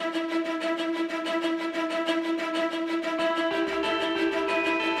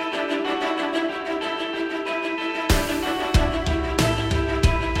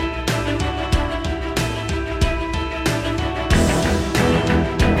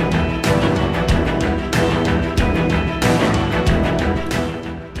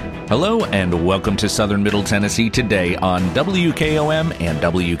Hello and welcome to Southern Middle Tennessee Today on WKOM and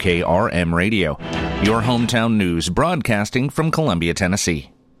WKRM Radio, your hometown news broadcasting from Columbia,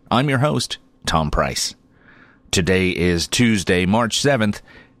 Tennessee. I'm your host, Tom Price. Today is Tuesday, March 7th,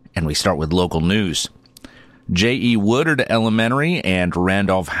 and we start with local news. J.E. Woodard Elementary and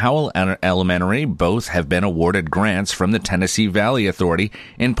Randolph Howell Elementary both have been awarded grants from the Tennessee Valley Authority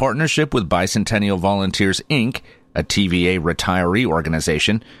in partnership with Bicentennial Volunteers, Inc., a TVA retiree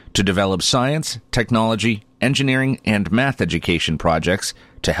organization, to develop science, technology, engineering, and math education projects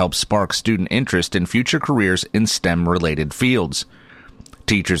to help spark student interest in future careers in STEM-related fields.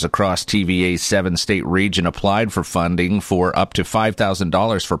 Teachers across TVA's 7-state region applied for funding for up to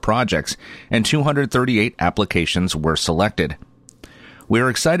 $5,000 for projects, and 238 applications were selected. We are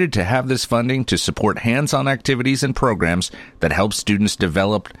excited to have this funding to support hands-on activities and programs that help students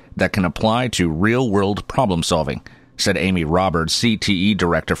develop that can apply to real-world problem-solving, said Amy Roberts, CTE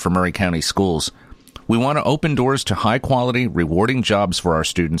Director for Maury County Schools. We want to open doors to high-quality, rewarding jobs for our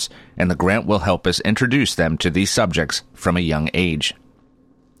students, and the grant will help us introduce them to these subjects from a young age.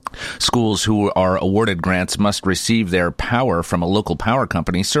 Schools who are awarded grants must receive their power from a local power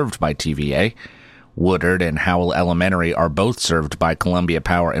company served by TVA. Woodard and Howell Elementary are both served by Columbia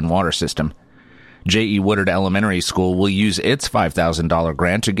Power and Water System. J.E. Woodard Elementary School will use its $5,000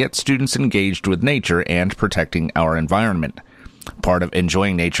 grant to get students engaged with nature and protecting our environment. Part of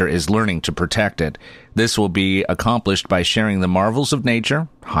enjoying nature is learning to protect it. This will be accomplished by sharing the marvels of nature,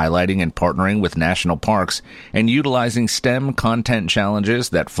 highlighting and partnering with national parks, and utilizing STEM content challenges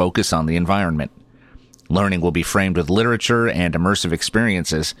that focus on the environment. Learning will be framed with literature and immersive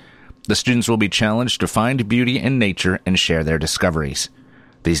experiences. The students will be challenged to find beauty in nature and share their discoveries.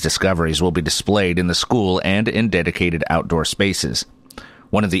 These discoveries will be displayed in the school and in dedicated outdoor spaces.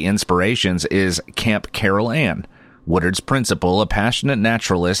 One of the inspirations is Camp Carol Ann. Woodard's principal, a passionate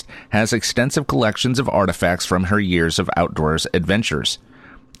naturalist, has extensive collections of artifacts from her years of outdoors adventures.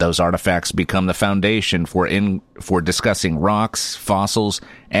 Those artifacts become the foundation for discussing rocks, fossils,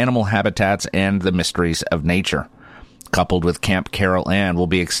 animal habitats, and the mysteries of nature. Coupled with Camp Carol Ann will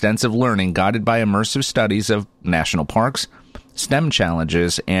be extensive learning guided by immersive studies of national parks, STEM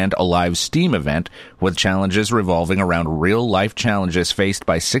challenges, and a live STEAM event with challenges revolving around real-life challenges faced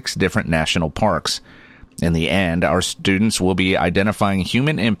by 6 different national parks. In the end, our students will be identifying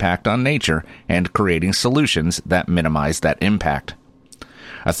human impact on nature and creating solutions that minimize that impact.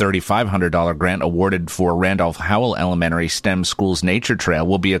 A $3,500 grant awarded for Randolph Howell Elementary STEM School's Nature Trail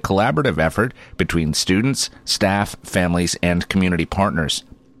will be a collaborative effort between students, staff, families, and community partners.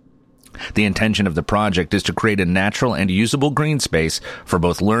 The intention of the project is to create a natural and usable green space for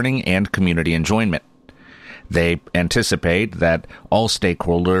both learning and community enjoyment. They anticipate that all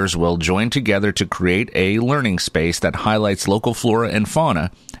stakeholders will join together to create a learning space that highlights local flora and fauna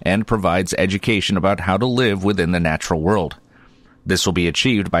and provides education about how to live within the natural world. This will be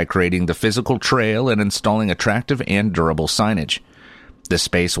achieved by creating the physical trail and installing attractive and durable signage. This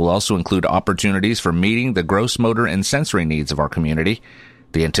space will also include opportunities for meeting the gross motor and sensory needs of our community.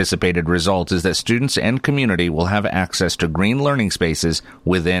 The anticipated result is that students and community will have access to green learning spaces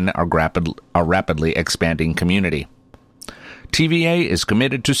within our rapidly expanding community. TVA is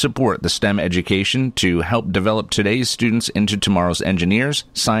committed to support the STEM education to help develop today's students into tomorrow's engineers,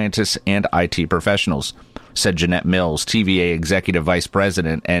 scientists, and IT professionals, said Jeanette Mills, TVA Executive Vice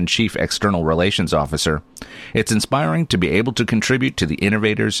President and Chief External Relations Officer. It's inspiring to be able to contribute to the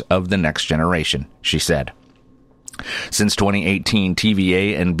innovators of the next generation, she said. Since 2018,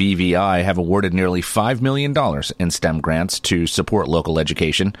 TVA and BVI have awarded nearly $5 million in STEM grants to support local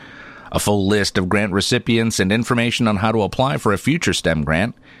education. A full list of grant recipients and information on how to apply for a future STEM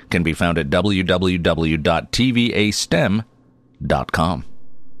grant can be found at www.tvastem.com.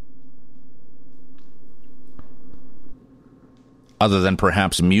 Other than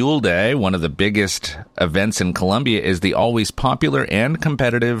perhaps Mule Day, one of the biggest events in Columbia is the always popular and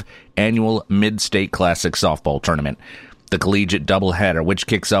competitive annual Mid-State Classic softball tournament. The collegiate doubleheader, which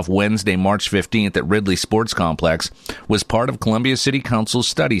kicks off Wednesday, March 15th at Ridley Sports Complex, was part of Columbia City Council's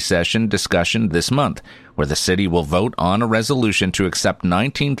study session discussion this month, where the city will vote on a resolution to accept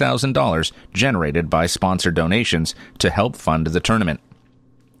 $19,000 generated by sponsor donations to help fund the tournament.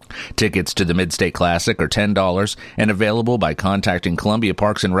 Tickets to the Mid-State Classic are $10 and available by contacting Columbia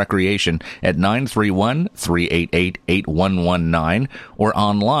Parks and Recreation at 931-388-8119 or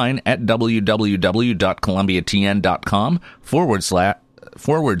online at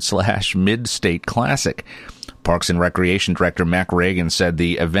www.columbiatn.com/Mid-State Classic. Parks and Recreation Director Mac Reagan said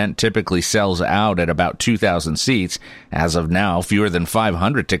the event typically sells out at about 2,000 seats. As of now, fewer than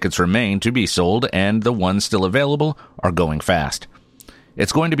 500 tickets remain to be sold, and the ones still available are going fast.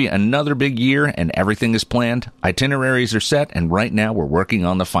 It's going to be another big year, and everything is planned. Itineraries are set, and right now we're working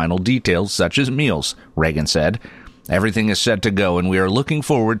on the final details, such as meals, Reagan said. Everything is set to go, and we are looking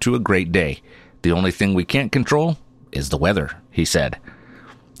forward to a great day. The only thing we can't control is the weather, he said.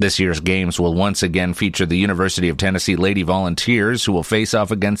 This year's games will once again feature the University of Tennessee Lady Volunteers, who will face off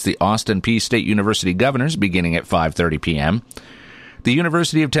against the Austin Peay State University Governors beginning at 5:30 p.m. The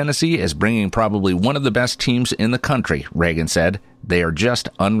University of Tennessee is bringing probably one of the best teams in the country, Reagan said. They are just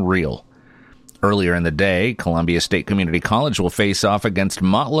unreal. Earlier in the day, Columbia State Community College will face off against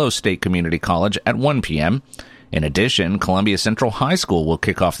Motlow State Community College at 1 p.m. In addition, Columbia Central High School will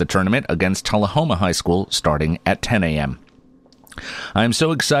kick off the tournament against Tullahoma High School starting at 10 a.m. I am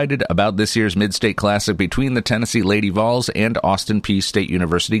so excited about this year's Mid-State Classic between the Tennessee Lady Vols and Austin Peay State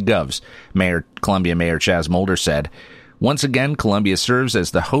University Govs, Columbia Mayor Chaz Mulder said. Once again, Columbia serves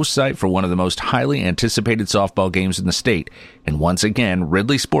as the host site for one of the most highly anticipated softball games in the state, and once again,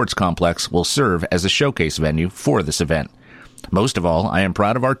 Ridley Sports Complex will serve as a showcase venue for this event. Most of all, I am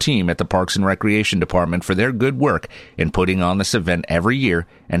proud of our team at the Parks and Recreation Department for their good work in putting on this event every year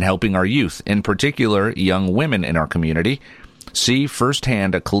and helping our youth, in particular young women in our community, see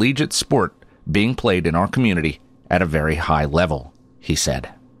firsthand a collegiate sport being played in our community at a very high level, he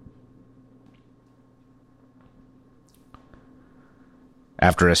said.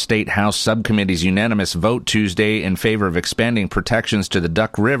 After a State House Subcommittee's unanimous vote Tuesday in favor of expanding protections to the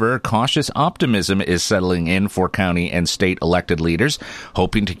Duck River, cautious optimism is settling in for county and state elected leaders,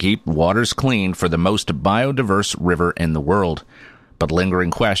 hoping to keep waters clean for the most biodiverse river in the world. But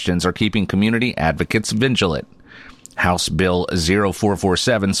lingering questions are keeping community advocates vigilant. House Bill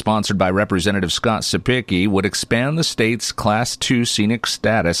 0447, sponsored by Representative Scott Cepicky, would expand the state's Class II scenic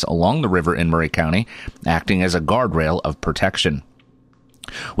status along the river in Maury County, acting as a guardrail of protection.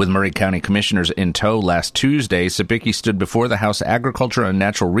 With Maury County commissioners in tow last Tuesday, Cepicky stood before the House Agriculture and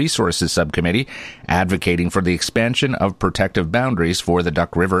Natural Resources Subcommittee, advocating for the expansion of protective boundaries for the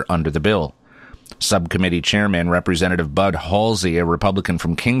Duck River under the bill. Subcommittee Chairman Representative Bud Halsey, a Republican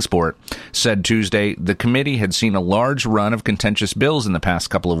from Kingsport, said Tuesday the committee had seen a large run of contentious bills in the past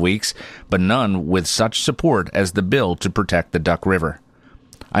couple of weeks, but none with such support as the bill to protect the Duck River.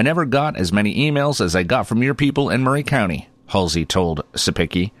 I never got as many emails as I got from your people in Maury County, Halsey told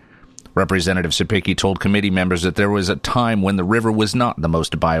Cepicky. Representative Cepicky told committee members that there was a time when the river was not the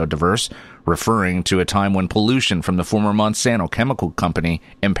most biodiverse, referring to a time when pollution from the former Monsanto chemical company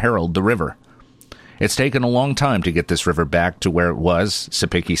imperiled the river. It's taken a long time to get this river back to where it was,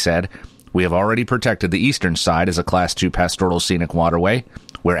 Cepicky said. We have already protected the eastern side as a Class II pastoral scenic waterway.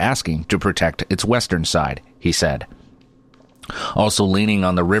 We're asking to protect its western side, he said. Also leaning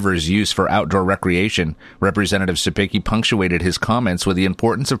on the river's use for outdoor recreation, Representative Cepicky punctuated his comments with the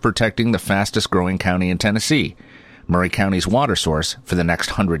importance of protecting the fastest-growing county in Tennessee, Maury County's water source for the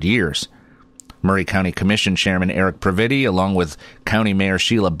next 100 years. Maury County Commission Chairman Eric Praviti, along with County Mayor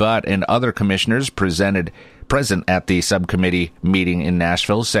Sheila Butt and other commissioners present at the subcommittee meeting in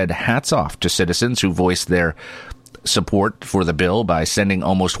Nashville, said hats off to citizens who voiced their support for the bill by sending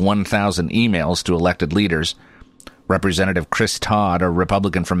almost 1,000 emails to elected leaders. Representative Chris Todd, a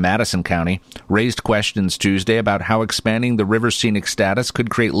Republican from Madison County, raised questions Tuesday about how expanding the river's scenic status could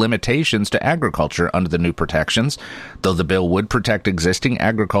create limitations to agriculture under the new protections, though the bill would protect existing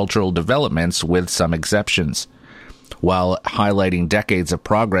agricultural developments with some exceptions. While highlighting decades of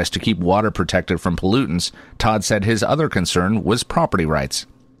progress to keep water protected from pollutants, Todd said his other concern was property rights.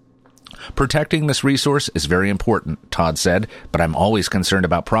 Protecting this resource is very important, Todd said, but I'm always concerned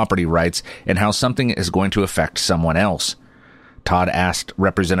about property rights and how something is going to affect someone else. Todd asked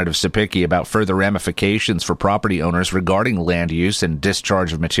Representative Cepicky about further ramifications for property owners regarding land use and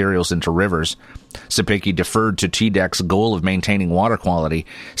discharge of materials into rivers. Cepicky deferred to TDEC's goal of maintaining water quality,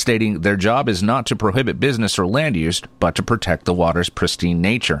 stating their job is not to prohibit business or land use, but to protect the water's pristine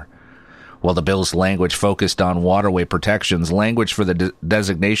nature. While the bill's language focused on waterway protections, language for the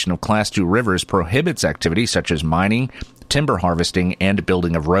designation of Class II rivers prohibits activities such as mining, timber harvesting, and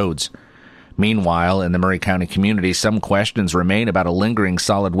building of roads. Meanwhile, in the Maury County community, some questions remain about a lingering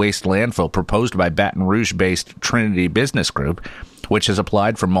solid waste landfill proposed by Baton Rouge-based Trinity Business Group, which has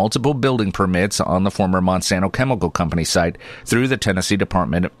applied for multiple building permits on the former Monsanto Chemical Company site through the Tennessee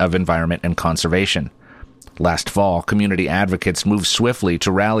Department of Environment and Conservation. Last fall, community advocates moved swiftly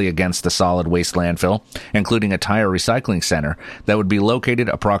to rally against the solid waste landfill, including a tire recycling center that would be located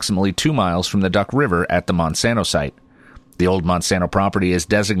approximately 2 miles from the Duck River at the Monsanto site. The old Monsanto property is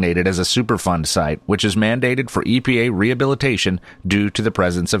designated as a Superfund site, which is mandated for EPA rehabilitation due to the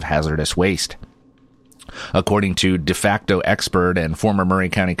presence of hazardous waste. According to de facto expert and former Maury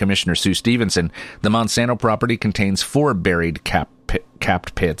County Commissioner Sue Stevenson, the Monsanto property contains 4 buried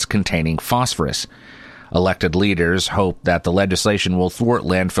capped pits containing phosphorus. Elected leaders hope that the legislation will thwart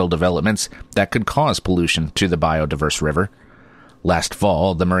landfill developments that could cause pollution to the biodiverse river. Last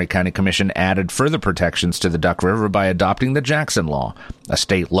fall, the Murray County Commission added further protections to the Duck River by adopting the Jackson Law, a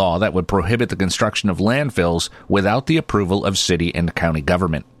state law that would prohibit the construction of landfills without the approval of city and county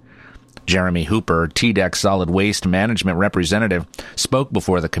government. Jeremy Hooper, TDEC Solid Waste Management representative, spoke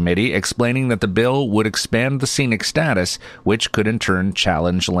before the committee, explaining that the bill would expand the scenic status, which could in turn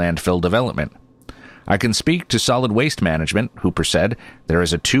challenge landfill development. I can speak to solid waste management, Hooper said. There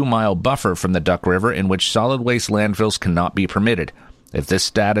is a 2-mile buffer from the Duck River in which solid waste landfills cannot be permitted. If this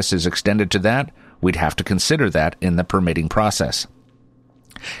status is extended to that, we'd have to consider that in the permitting process.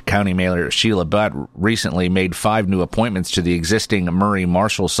 County Mayor Sheila Butt recently made 5 new appointments to the existing Murray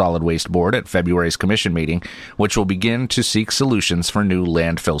Marshall Solid Waste Board at February's commission meeting, which will begin to seek solutions for new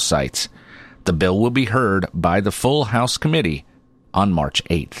landfill sites. The bill will be heard by the full House committee on March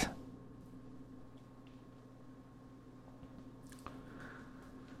 8th.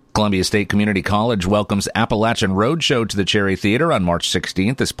 Columbia State Community College welcomes Appalachian Roadshow to the Cherry Theater on March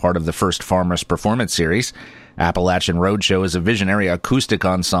 16th as part of the First Farmers Performance Series. Appalachian Roadshow is a visionary acoustic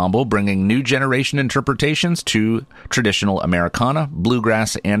ensemble bringing new generation interpretations to traditional Americana,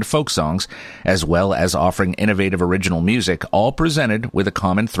 bluegrass, and folk songs, as well as offering innovative original music, all presented with a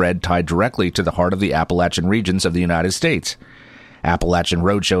common thread tied directly to the heart of the Appalachian regions of the United States. Appalachian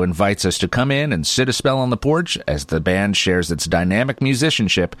Roadshow invites us to come in and sit a spell on the porch as the band shares its dynamic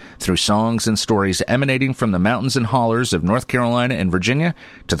musicianship through songs and stories emanating from the mountains and hollers of North Carolina and Virginia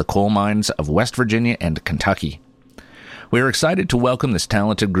to the coal mines of West Virginia and Kentucky. We are excited to welcome this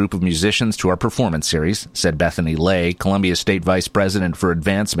talented group of musicians to our performance series, said Bethany Lay, Columbia State Vice President for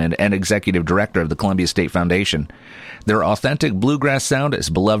Advancement and Executive Director of the Columbia State Foundation. Their authentic bluegrass sound is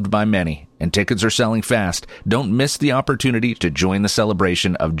beloved by many, and tickets are selling fast. Don't miss the opportunity to join the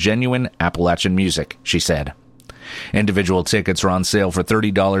celebration of genuine Appalachian music, she said. Individual tickets are on sale for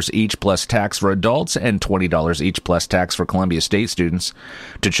 $30 each plus tax for adults and $20 each plus tax for Columbia State students.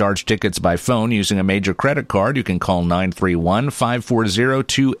 To charge tickets by phone using a major credit card, you can call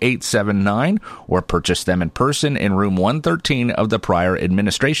 931-540-2879 or purchase them in person in room 113 of the Pryor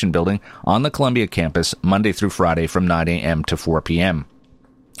Administration Building on the Columbia campus Monday through Friday from 9 a.m. to 4 p.m.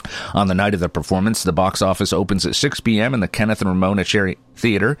 On the night of the performance, the box office opens at 6 p.m. in the Kenneth and Ramona Cherry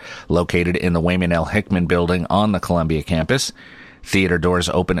Theater, located in the Wayman L. Hickman building on the Columbia campus. Theater doors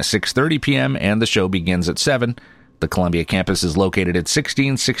open at 6:30 p.m. and the show begins at 7. The Columbia campus is located at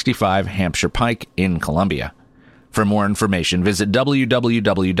 1665 Hampshire Pike in Columbia. For more information, visit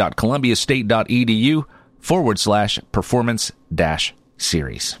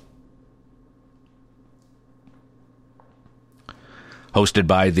www.columbiastate.edu/performance-series. Hosted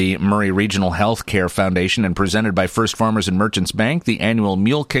by the Murray Regional Health Care Foundation and presented by First Farmers and Merchants Bank, the annual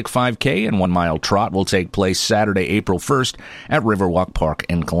Mule Kick 5K and 1-mile trot will take place Saturday, April 1st at Riverwalk Park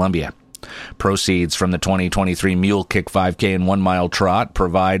in Columbia. Proceeds from the 2023 Mule Kick 5K and 1-mile trot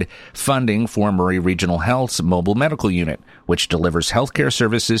provide funding for Murray Regional Health's mobile medical unit, which delivers healthcare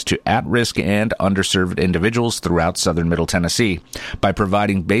services to at-risk and underserved individuals throughout southern Middle Tennessee by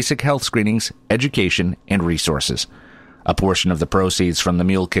providing basic health screenings, education, and resources. A portion of the proceeds from the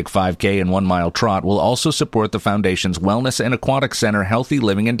Mule Kick 5K and 1-mile trot will also support the Foundation's Wellness and Aquatic Center Healthy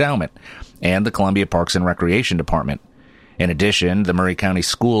Living Endowment and the Columbia Parks and Recreation Department. In addition, the Murray County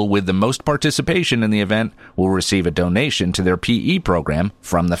School with the most participation in the event will receive a donation to their PE program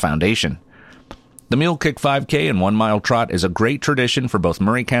from the Foundation. The Mule Kick 5K and 1-mile trot is a great tradition for both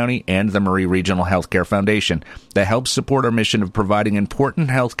Murray County and the Murray Regional Healthcare Foundation that helps support our mission of providing important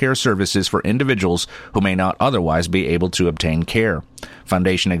healthcare services for individuals who may not otherwise be able to obtain care,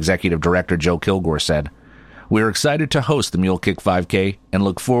 Foundation Executive Director Joe Kilgore said. "We are excited to host the Mule Kick 5K and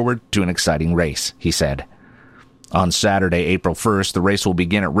look forward to an exciting race," he said. On Saturday, April 1st, the race will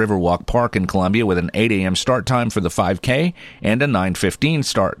begin at Riverwalk Park in Columbia with an 8 a.m. start time for the 5K and a 9:15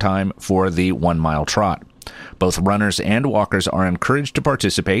 start time for the 1-mile trot. Both runners and walkers are encouraged to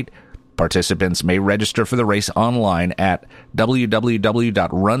participate. Participants may register for the race online at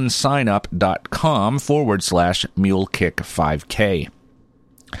www.runsignup.com/MuleKick5K.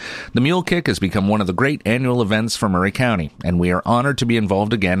 The Mule Kick has become one of the great annual events for Murray County, and we are honored to be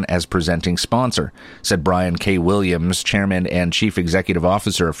involved again as presenting sponsor, said Brian K. Williams, Chairman and Chief Executive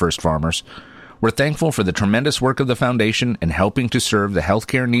Officer of First Farmers. We're thankful for the tremendous work of the Foundation in helping to serve the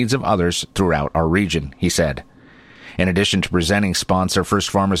healthcare needs of others throughout our region, he said. In addition to presenting sponsor First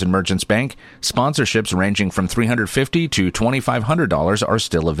Farmers and Merchants Bank, sponsorships ranging from $350 to $2,500 are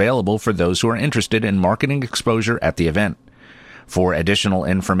still available for those who are interested in marketing exposure at the event. For additional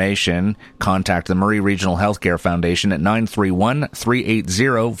information, contact the Murray Regional Healthcare Foundation at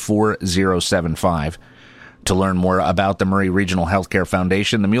 931-380-4075. To learn more about the Murray Regional Healthcare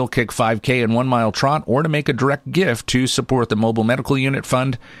Foundation, the Mule Kick 5K and 1 Mile Trot, or to make a direct gift to support the Mobile Medical Unit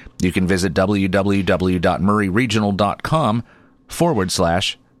Fund, you can visit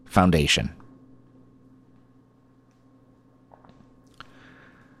www.murrayregional.com/foundation.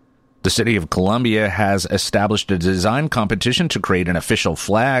 The City of Columbia has established a design competition to create an official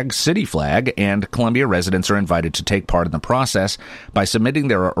flag, city flag, and Columbia residents are invited to take part in the process by submitting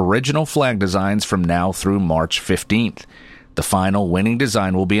their original flag designs from now through March 15th. The final winning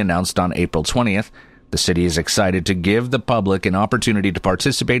design will be announced on April 20th. The city is excited to give the public an opportunity to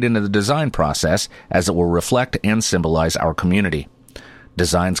participate in the design process as it will reflect and symbolize our community.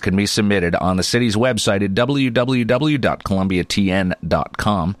 Designs can be submitted on the city's website at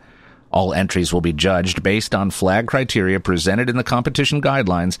www.columbiatn.com. All entries will be judged based on flag criteria presented in the competition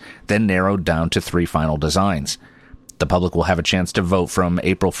guidelines, then narrowed down to 3 final designs. The public will have a chance to vote from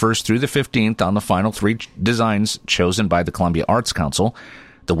April 1st through the 15th on the final 3 designs chosen by the Columbia Arts Council.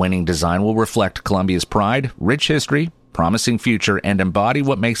 The winning design will reflect Columbia's pride, rich history, promising future, and embody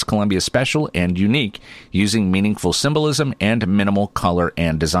what makes Columbia special and unique, using meaningful symbolism and minimal color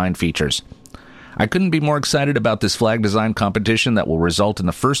and design features. I couldn't be more excited about this flag design competition that will result in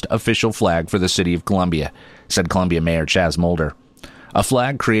the first official flag for the City of Columbia, said Columbia Mayor Chaz Mulder. A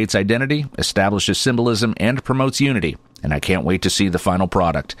flag creates identity, establishes symbolism, and promotes unity, and I can't wait to see the final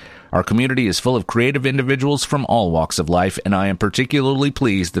product. Our community is full of creative individuals from all walks of life, and I am particularly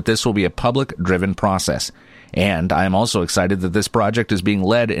pleased that this will be a public-driven process. And I am also excited that this project is being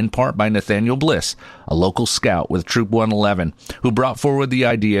led in part by Nathaniel Bliss, a local scout with Troop 111, who brought forward the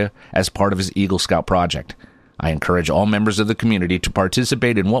idea as part of his Eagle Scout project. I encourage all members of the community to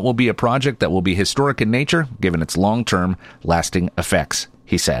participate in what will be a project that will be historic in nature, given its long-term, lasting effects,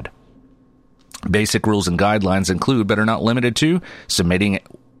 he said. Basic rules and guidelines include, but are not limited to, submitting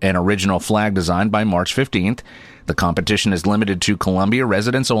an original flag design by March 15th. The competition is limited to Columbia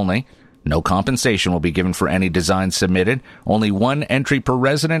residents only. No compensation will be given for any designs submitted. Only 1 entry per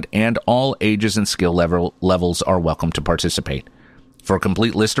resident, and all ages and skill levels are welcome to participate. For a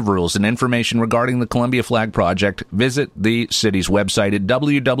complete list of rules and information regarding the Columbia Flag Project, visit the city's website at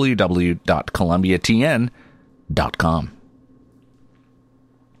www.columbiatn.com.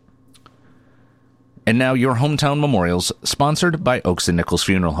 And now your hometown memorials, sponsored by Oaks and Nichols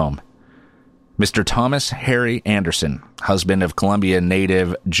Funeral Home. Mr. Thomas Harry Anderson, husband of Columbia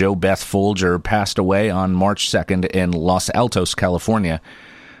native Jo Beth Folger, passed away on March 2nd in Los Altos, California.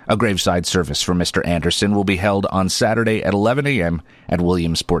 A graveside service for Mr. Anderson will be held on Saturday at 11 a.m. at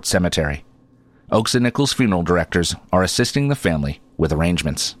Williamsport Cemetery. Oaks and Nichols funeral directors are assisting the family with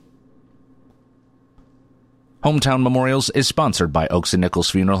arrangements. Hometown Memorials is sponsored by Oaks and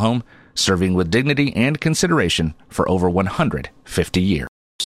Nichols Funeral Home, serving with dignity and consideration for over 150 years.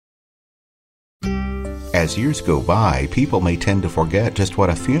 As years go by, people may tend to forget just what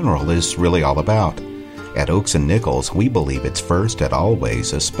a funeral is really all about. At Oaks and Nichols, we believe it's first and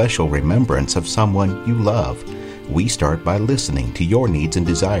always a special remembrance of someone you love. We start by listening to your needs and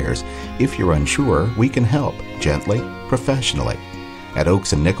desires. If you're unsure, we can help, gently, professionally. At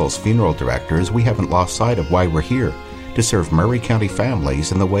Oaks and Nichols Funeral Directors, we haven't lost sight of why we're here, to serve Murray County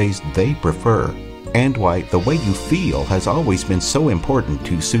families in the ways they prefer, and why the way you feel has always been so important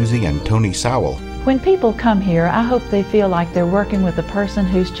to Susie and Tony Sowell. When people come here, I hope they feel like they're working with a person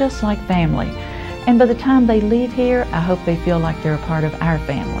who's just like family. And by the time they leave here, I hope they feel like they're a part of our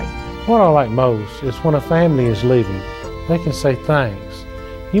family. What I like most is when a family is leaving, they can say thanks.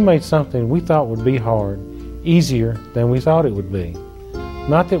 You made something we thought would be hard, easier than we thought it would be.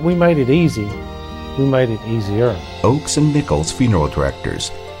 Not that we made it easy, we made it easier. Oaks and Nichols Funeral Directors,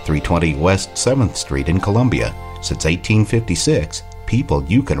 320 West 7th Street in Columbia. Since 1856, people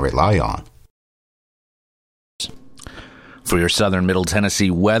you can rely on. For your southern Middle Tennessee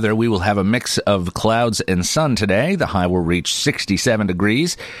weather, we will have a mix of clouds and sun today. The high will reach 67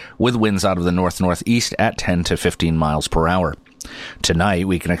 degrees, with winds out of the north-northeast at 10 to 15 miles per hour. Tonight,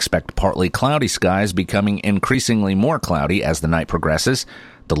 we can expect partly cloudy skies becoming increasingly more cloudy as the night progresses.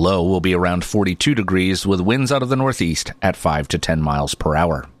 The low will be around 42 degrees, with winds out of the northeast at 5 to 10 miles per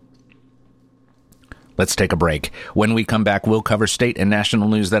hour. Let's take a break. When we come back, we'll cover state and national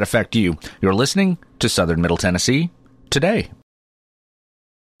news that affect you. You're listening to Southern Middle Tennessee Today.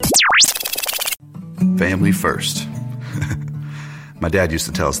 Family first. My dad used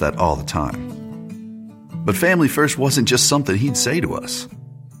to tell us that all the time. But family first wasn't just something he'd say to us.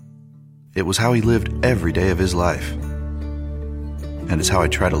 It was how he lived every day of his life. And it's how I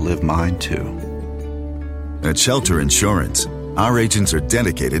try to live mine too. At Shelter Insurance, Our agents are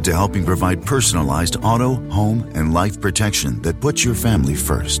dedicated to helping provide personalized auto, home, and life protection that puts your family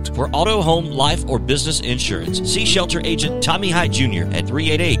first. For auto, home, life, or business insurance, see Shelter Agent Tommy Hyde Jr. at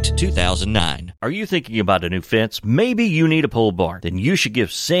 388-2009. Are you thinking about a new fence? Maybe you need a pole barn. Then you should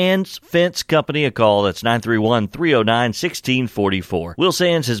give Sands Fence Company a call. That's 931-309-1644. Will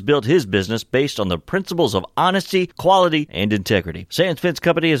Sands has built his business based on the principles of honesty, quality, and integrity. Sands Fence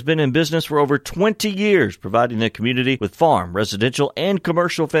Company has been in business for over 20 years, providing the community with farm, residential, and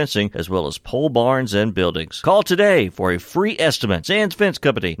commercial fencing, as well as pole barns and buildings. Call today for a free estimate. Sands Fence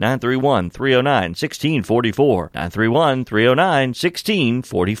Company, 931-309-1644.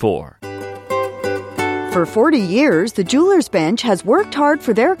 931-309-1644. For 40 years, the Jewelers Bench has worked hard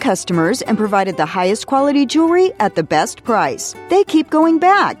for their customers and provided the highest quality jewelry at the best price. They keep going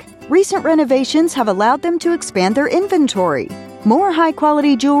back. Recent renovations have allowed them to expand their inventory. More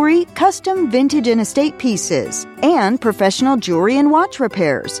high-quality jewelry, custom vintage and estate pieces, and professional jewelry and watch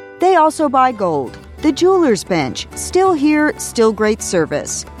repairs. They also buy gold. The Jewelers Bench. Still here, still great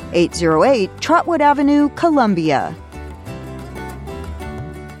service. 808 Trotwood Avenue, Columbia.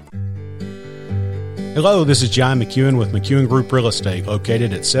 Hello, this is John McEwen with McEwen Group Real Estate,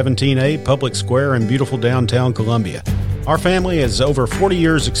 located at 17A Public Square in beautiful downtown Columbia. Our family has over 40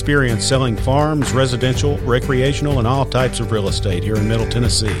 years' experience selling farms, residential, recreational, and all types of real estate here in Middle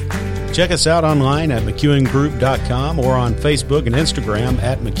Tennessee. Check us out online at McEwenGroup.com or on Facebook and Instagram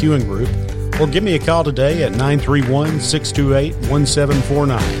at McEwen Group, or give me a call today at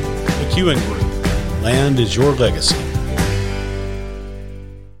 931-628-1749. McEwen Group. Land is your legacy.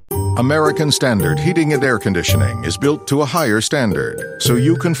 American Standard Heating and Air Conditioning is built to a higher standard, so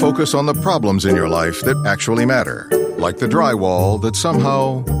you can focus on the problems in your life that actually matter, like the drywall that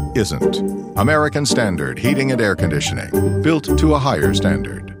somehow isn't. American Standard Heating and Air Conditioning, built to a higher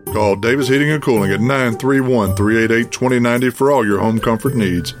standard. Call Davis Heating and Cooling at 931-388-2090 for all your home comfort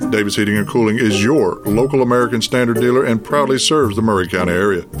needs. Davis Heating and Cooling is your local American Standard dealer and proudly serves the Murray County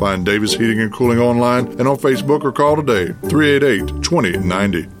area. Find Davis Heating and Cooling online and on Facebook or call today,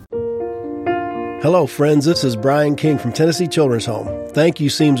 388-2090. Hello, friends. This is Brian King from Tennessee Children's Home. Thank you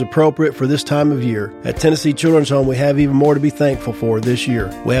seems appropriate for this time of year. At Tennessee Children's Home, we have even more to be thankful for this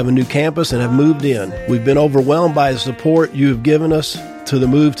year. We have a new campus and have moved in. We've been overwhelmed by the support you have given us to the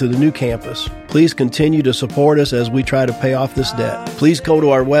move to the new campus. Please continue to support us as we try to pay off this debt. Please go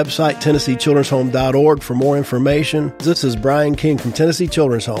to our website, TennesseeChildren'sHome.org, for more information. This is Brian King from Tennessee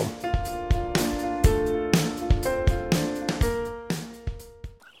Children's Home.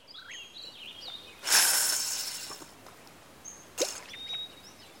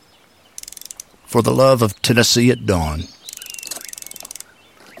 For the love of Tennessee at dawn.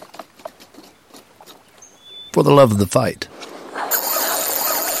 For the love of the fight.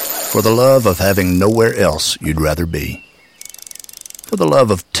 For the love of having nowhere else you'd rather be. For the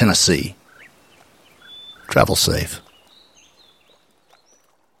love of Tennessee. Travel safe.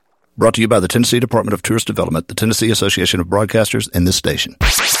 Brought to you by the Tennessee Department of Tourist Development, the Tennessee Association of Broadcasters, and this station.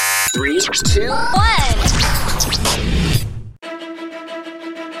 3, 2, 1.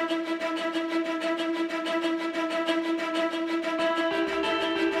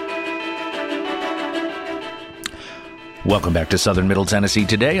 Welcome back to Southern Middle Tennessee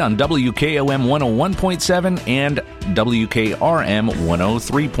today on WKOM 101.7 and WKRM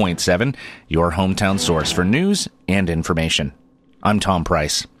 103.7, your hometown source for news and information. I'm Tom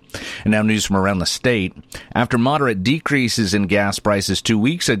Price. And now news from around the state. After moderate decreases in gas prices 2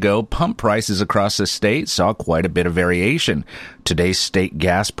 weeks ago, pump prices across the state saw quite a bit of variation. Today's state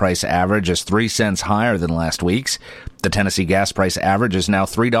gas price average is 3 cents higher than last week's. The Tennessee gas price average is now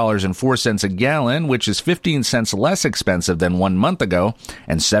 $3.04 a gallon, which is 15 cents less expensive than 1 month ago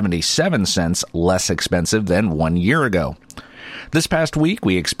and 77 cents less expensive than 1 year ago. This past week,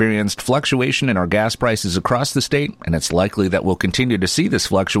 we experienced fluctuation in our gas prices across the state, and it's likely that we'll continue to see this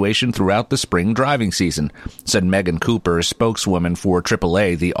fluctuation throughout the spring driving season, said Megan Cooper, spokeswoman for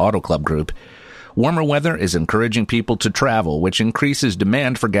AAA, the Auto Club Group. Warmer weather is encouraging people to travel, which increases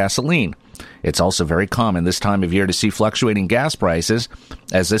demand for gasoline. It's also very common this time of year to see fluctuating gas prices,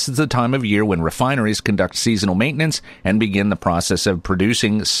 as this is the time of year when refineries conduct seasonal maintenance and begin the process of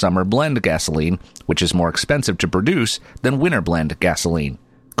producing summer blend gasoline, which is more expensive to produce than winter blend gasoline,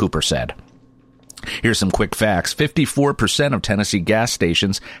 Cooper said. Here's some quick facts. 54% of Tennessee gas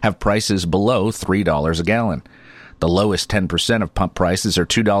stations have prices below $3 a gallon. The lowest 10% of pump prices are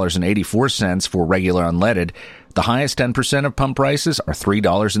 $2.84 for regular unleaded. The highest 10% of pump prices are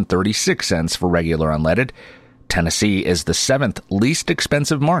 $3.36 for regular unleaded. Tennessee is the 7th least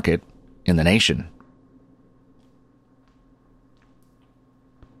expensive market in the nation.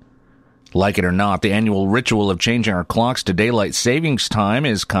 Like it or not, the annual ritual of changing our clocks to daylight savings time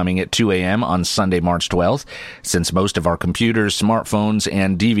is coming at 2 a.m. on Sunday, March 12th. Since most of our computers, smartphones,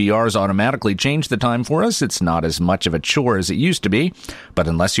 and DVRs automatically change the time for us, it's not as much of a chore as it used to be. But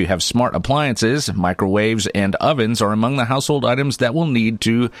unless you have smart appliances, microwaves and ovens are among the household items that will need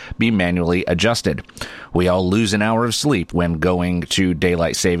to be manually adjusted. We all lose an hour of sleep when going to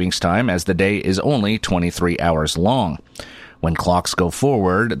daylight savings time, as the day is only 23 hours long. When clocks go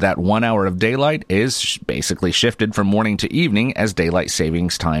forward, that 1 hour of daylight is basically shifted from morning to evening as daylight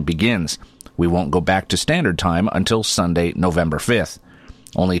savings time begins. We won't go back to standard time until Sunday, November 5th.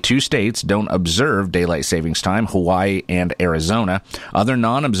 Only 2 states don't observe daylight savings time, Hawaii and Arizona. Other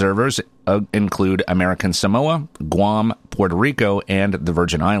non-observers include American Samoa, Guam, Puerto Rico, and the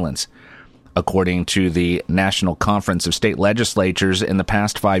Virgin Islands. According to the National Conference of State Legislatures, in the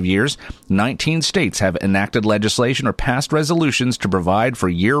past 5 years, 19 states have enacted legislation or passed resolutions to provide for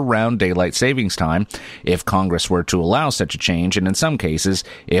year-round daylight savings time if Congress were to allow such a change, and in some cases,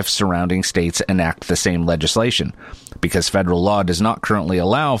 if surrounding states enact the same legislation. Because federal law does not currently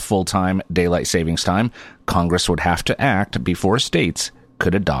allow full-time daylight savings time, Congress would have to act before states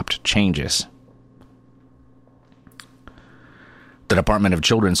could adopt changes. The Department of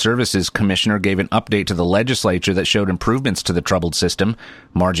Children's Services Commissioner gave an update to the legislature that showed improvements to the troubled system.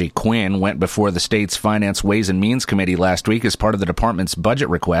 Margie Quinn went before the state's Finance, Ways and Means Committee last week as part of the department's budget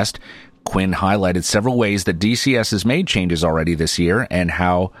request. Quinn highlighted several ways that DCS has made changes already this year and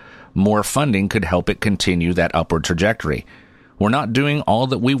how more funding could help it continue that upward trajectory. We're not doing all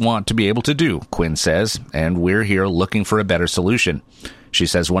that we want to be able to do, Quinn says, and we're here looking for a better solution. She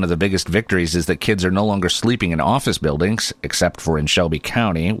says one of the biggest victories is that kids are no longer sleeping in office buildings, except for in Shelby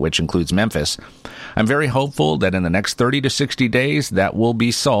County, which includes Memphis. I'm very hopeful that in the next 30 to 60 days that will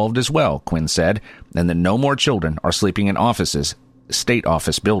be solved as well, Quinn said, and that no more children are sleeping in offices, state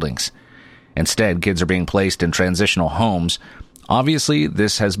office buildings. Instead, kids are being placed in transitional homes. Obviously,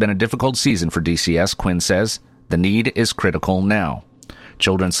 this has been a difficult season for DCS, Quinn says. The need is critical now.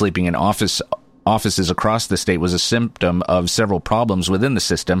 Children sleeping in offices across the state was a symptom of several problems within the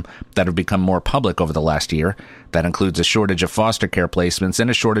system that have become more public over the last year. That includes a shortage of foster care placements and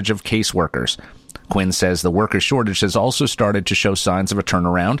a shortage of caseworkers. Quinn says the worker shortage has also started to show signs of a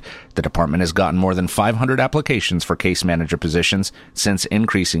turnaround. The department has gotten more than 500 applications for case manager positions since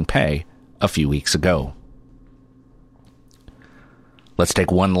increasing pay a few weeks ago. Let's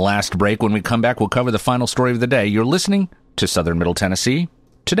take one last break. When we come back, we'll cover the final story of the day. You're listening to Southern Middle Tennessee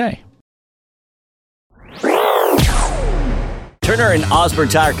Today. Turner and Osborne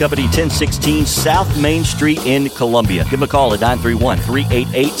Tire Company, 1016 South Main Street in Columbia. Give them a call at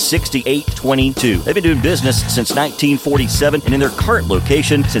 931-388-6822. They've been doing business since 1947 and in their current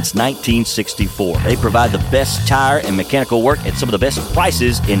location since 1964. They provide the best tire and mechanical work at some of the best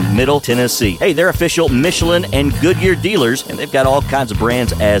prices in Middle Tennessee. Hey, they're official Michelin and Goodyear dealers, and they've got all kinds of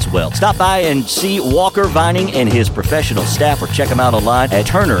brands as well. Stop by and see Walker Vining and his professional staff, or check them out online at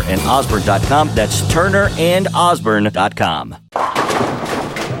turnerandosborne.com. That's turnerandosborne.com.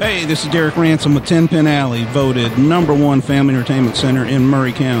 Hey, this is Derek Ransom with 10 Pin Alley, voted #1 family entertainment center in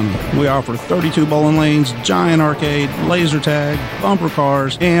Murray County. We offer 32 bowling lanes, giant arcade, laser tag, bumper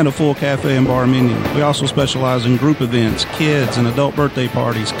cars, and a full cafe and bar menu. We also specialize in group events, kids and adult birthday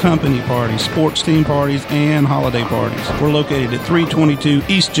parties, company parties, sports team parties, and holiday parties. We're located at 322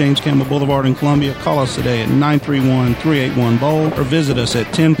 East James Campbell Boulevard in Columbia. Call us today at 931-381-BOWL or visit us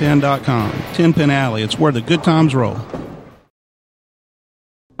at 10pin.com. 10 Pin Alley, it's where the good times roll.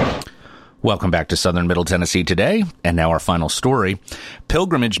 Welcome back to Southern Middle Tennessee Today, and now our final story.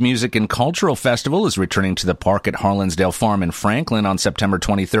 Pilgrimage Music and Cultural Festival is returning to the park at Harlansdale Farm in Franklin on September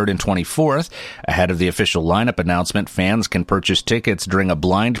 23rd and 24th. Ahead of the official lineup announcement, fans can purchase tickets during a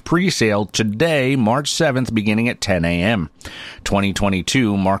blind pre-sale today, March 7th, beginning at 10 a.m.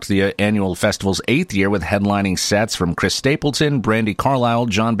 2022 marked the annual festival's 8th year with headlining sets from Chris Stapleton, Brandy Carlisle,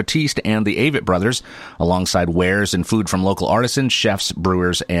 John Batiste, and the Avett Brothers, alongside wares and food from local artisans, chefs,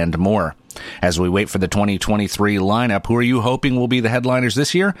 brewers, and more. As we wait for the 2023 lineup, who are you hoping will be the headliners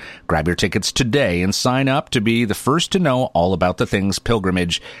this year? Grab your tickets today and sign up to be the first to know all about the things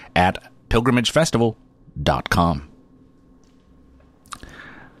pilgrimage at pilgrimagefestival.com.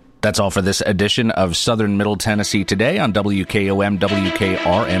 That's all for this edition of Southern Middle Tennessee Today on WKOM,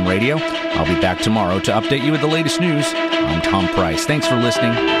 WKRM Radio. I'll be back tomorrow to update you with the latest news. I'm Tom Price. Thanks for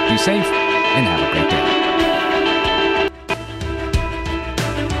listening. Be safe and have a great day.